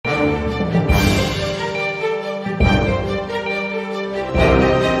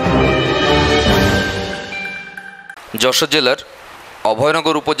যশোর জেলার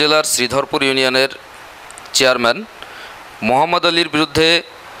অভয়নগর উপজেলার শ্রীধরপুর ইউনিয়নের চেয়ারম্যান মোহাম্মদ আলীর বিরুদ্ধে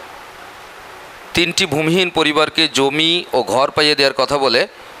 3টি ভূমিহীন পরিবারকে জমি ও ঘর পাইয়ে দেওয়ার কথা বলে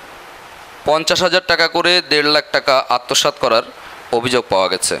 50,000 টাকা করে 1.5 লাখ টাকা আত্মসাৎ করার অভিযোগ পাওয়া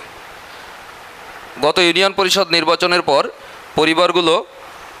গেছে। গত ইউনিয়ন পরিষদ নির্বাচনের পর পরিবারগুলো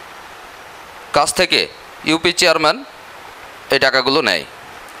কাছ থেকে ইউপি চেয়ারম্যান এই টাকাগুলো নেয়।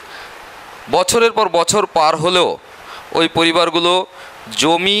 বছরের পর বছর পার হলেও ওই পরিবারগুলো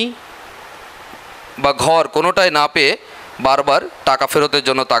জমি বা ঘর কোনোটাই না পেয়ে বারবার টাকা ফেরতের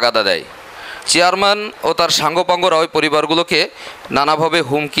জন্য তাগাদা দেয়। চেয়ারম্যান ও তার সাঙ্গপাঙ্গরা ওই পরিবারগুলোকে নানাভাবে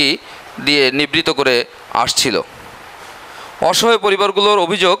হুমকি দিয়ে নিবৃত্ত করে আসছিল। অসহায় পরিবারগুলোর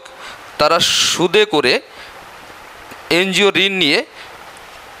অভিযোগ, তারা সুদে করে এনজিও ঋণ নিয়ে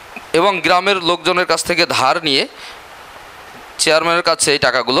এবং গ্রামের লোকজনের কাছ থেকে ধার নিয়ে চেয়ারম্যানের কাছে এই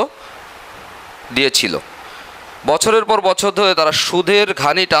টাকাগুলো দিয়েছিল। বছরের পর বছর ধরে তারা সুদের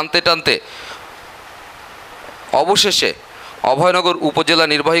ঘানি টানতে টানতে অবশেষে অভয়নগর উপজেলা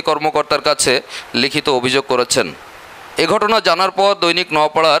নির্বাহী কর্মকর্তার কাছে লিখিত অভিযোগ করেছেন। এ ঘটনা জানার পর দৈনিক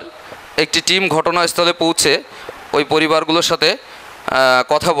নওপাড়ার একটি টিম ঘটনাস্থলে পৌঁছে ওই পরিবারগুলোর সাথে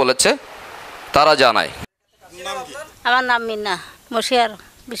কথা বলেছে। তারা জানায়, আমার নাম মিনা মশিয়ার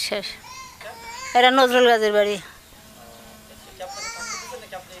বিশ্বাস, এটা নজরুল গাজীর বাড়ি।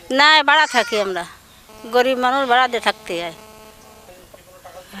 না, ভাড়া থাকি আমরা, গরিব মানুষ ভাড়া দিয়ে থাকতে হয়।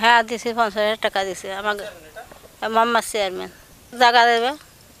 হ্যাঁ দিছি, 50,000 টাকা দিছি। আমার মোহাম্মদ চেয়ারম্যান জায়গা দেবে,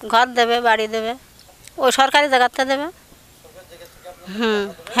 ঘর দেবে, বাড়ি দেবে, ওই সরকারি জায়গাতে দেবে।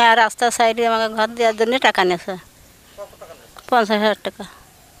 হ্যাঁ, রাস্তার সাইডে আমাকে ঘর দেওয়ার জন্য টাকা নিয়েছে 50,000 টাকা।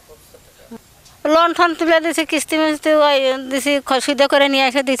 লোন টোন তুলে দিছি, কিস্তি মিস্তি ওই দিছি, সুদে করে নিয়ে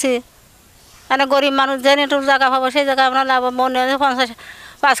এসে দিছি। মানে গরিব মানুষ যেন একটু জায়গা পাবো, সেই জায়গা আমরা লাভ মনে হয়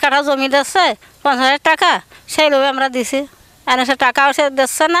 5 কাঠা জমি দিচ্ছে 50,000 টাকা, সেই লোভে আমরা দিছি। এনে সে টাকাও সে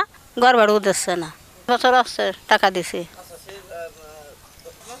দিচ্ছে না, ঘর ভাড়াও দিচ্ছে না। বছর আসছে টাকা দিছি।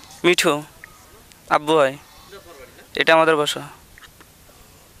 মিঠু আব্বু হয়, এটা আমাদের বাসা।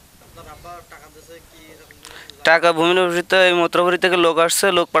 টাকা ভূমি অফিসে এই মন্ত্রপুরি থেকে লোক আসছে,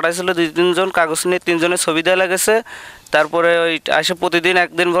 লোক পাঠাইছিল 2-3 জন, কাগজ নিয়ে 3 জনের ছবি দেওয়া লাগেছে। তারপরে ওই আসে প্রতিদিন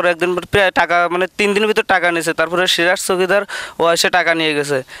একদিন পর প্রায় টাকা, মানে 3 দিনের ভিতর টাকা নিয়েছে। তারপরে সিরাজ চৌকিদার ও এসে টাকা নিয়ে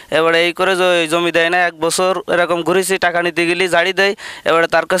গেছে। এবারে এই করে জমি দেয় না, 1 বছর এরকম ঘুরেছি। টাকা নিতে গেলে জাড়ি দেয়। এবারে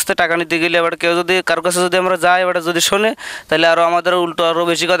তার কাছ থেকে টাকা নিতে গেলে এবার কেউ যদি কারোর কাছে যদি আমরা যাই, এবারে যদি শোনে তাহলে আরও আমাদের উল্টো আরও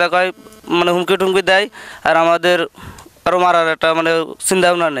বেশি কথা কয়, মানে হুমকি টুমকি দেয়। আর আমাদের আরও মারার একটা মানে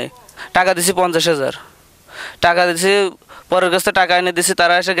চিন্তাভাবনা নেই। টাকা দিছি 50,000 টাকা দিছি, পরের কাছ থেকে টাকা এনে দিছি।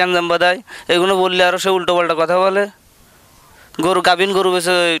 তারা এসে গ্যাঞ্জাম বাঁধায়, এগুলো বললে আরও সে উল্টো পাল্টা কথা বলে। গাভিন গরু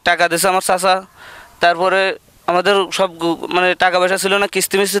বেছে টাকা দিছে আমার চাচা। তারপরে আমাদের সব মানে টাকা পয়সা ছিল না,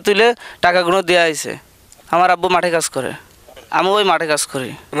 কিস্তি মিস্তি তুলে টাকাগুলো দেওয়া হয়েছে। আমার আব্বু মাঠে কাজ করে, আমি ওই মাঠে কাজ করি।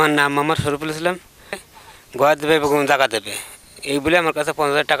 আমার নাম আমার শরীফুল ইসলাম। ঘর দেবে এবং টাকা দেবে এই বলে আমার কাছে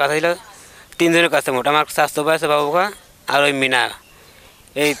 50,000 টাকা ছিল 3 জনের কাছে। মোট আমার স্বাস্থ্য ভাই আছে বাবুকা আর ওই মিনা,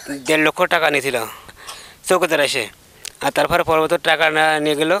 এই 1.5 লক্ষ টাকা নিয়েছিল চৌকিদার এসে। আর তারপরে পরবর্তী টাকা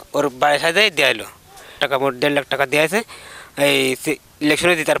নিয়ে গেলো, ওর বাড়ির সাথে দেওয়া এলো টাকা। মোট 1.5 লাখ টাকা দেওয়া আছে এই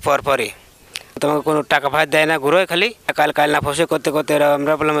ইলেকশনে দিতার পরে। তোমাকে কোনো টাকা ফাঁস দেয় না, ঘুরোয় খালি কাল না ফসে করতে করতে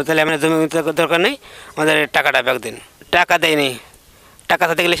আমরা বললাম তাহলে আমরা জমি দরকার নেই, আমাদের টাকাটা ব্যাক দিন। টাকা দেয়নি, টাকা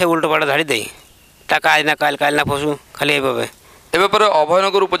থাকতে গেলে সে উল্টো পাল্টা ধাড়ি দেয়। টাকা আজ না কাল না ফসু, খালি এইভাবে। এ ব্যাপারে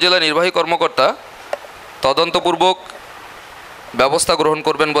অভয়নগর উপজেলা নির্বাহী কর্মকর্তা তদন্তপূর্বক ব্যবস্থা গ্রহণ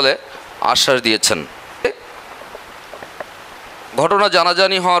করবেন বলে আশ্বাস দিয়েছেন। ঘটনা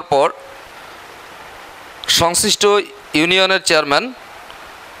জানাজানি হওয়ার পর সংশ্লিষ্ট ইউনিয়নের চেয়ারম্যান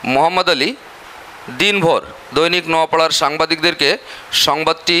মোহাম্মদ আলী দিনভর দৈনিক নওপাড়ার সাংবাদিকদেরকে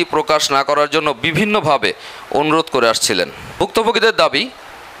সংবাদটি প্রকাশ না করার জন্য বিভিন্নভাবে অনুরোধ করে আসছিলেন। ভুক্তভোগীদের দাবি,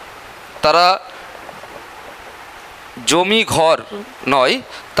 তারা জমি ঘর নয়,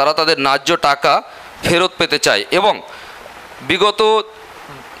 তারা তাদের ন্যায্য টাকা ফেরত পেতে চায় এবং বিগত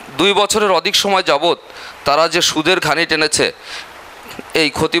 2 বছরের অধিক সময় যাবৎ তারা যে সুদের ঘানি টেনেছে এই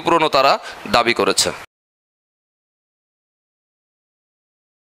ক্ষতিপূরণও তারা দাবি করেছে।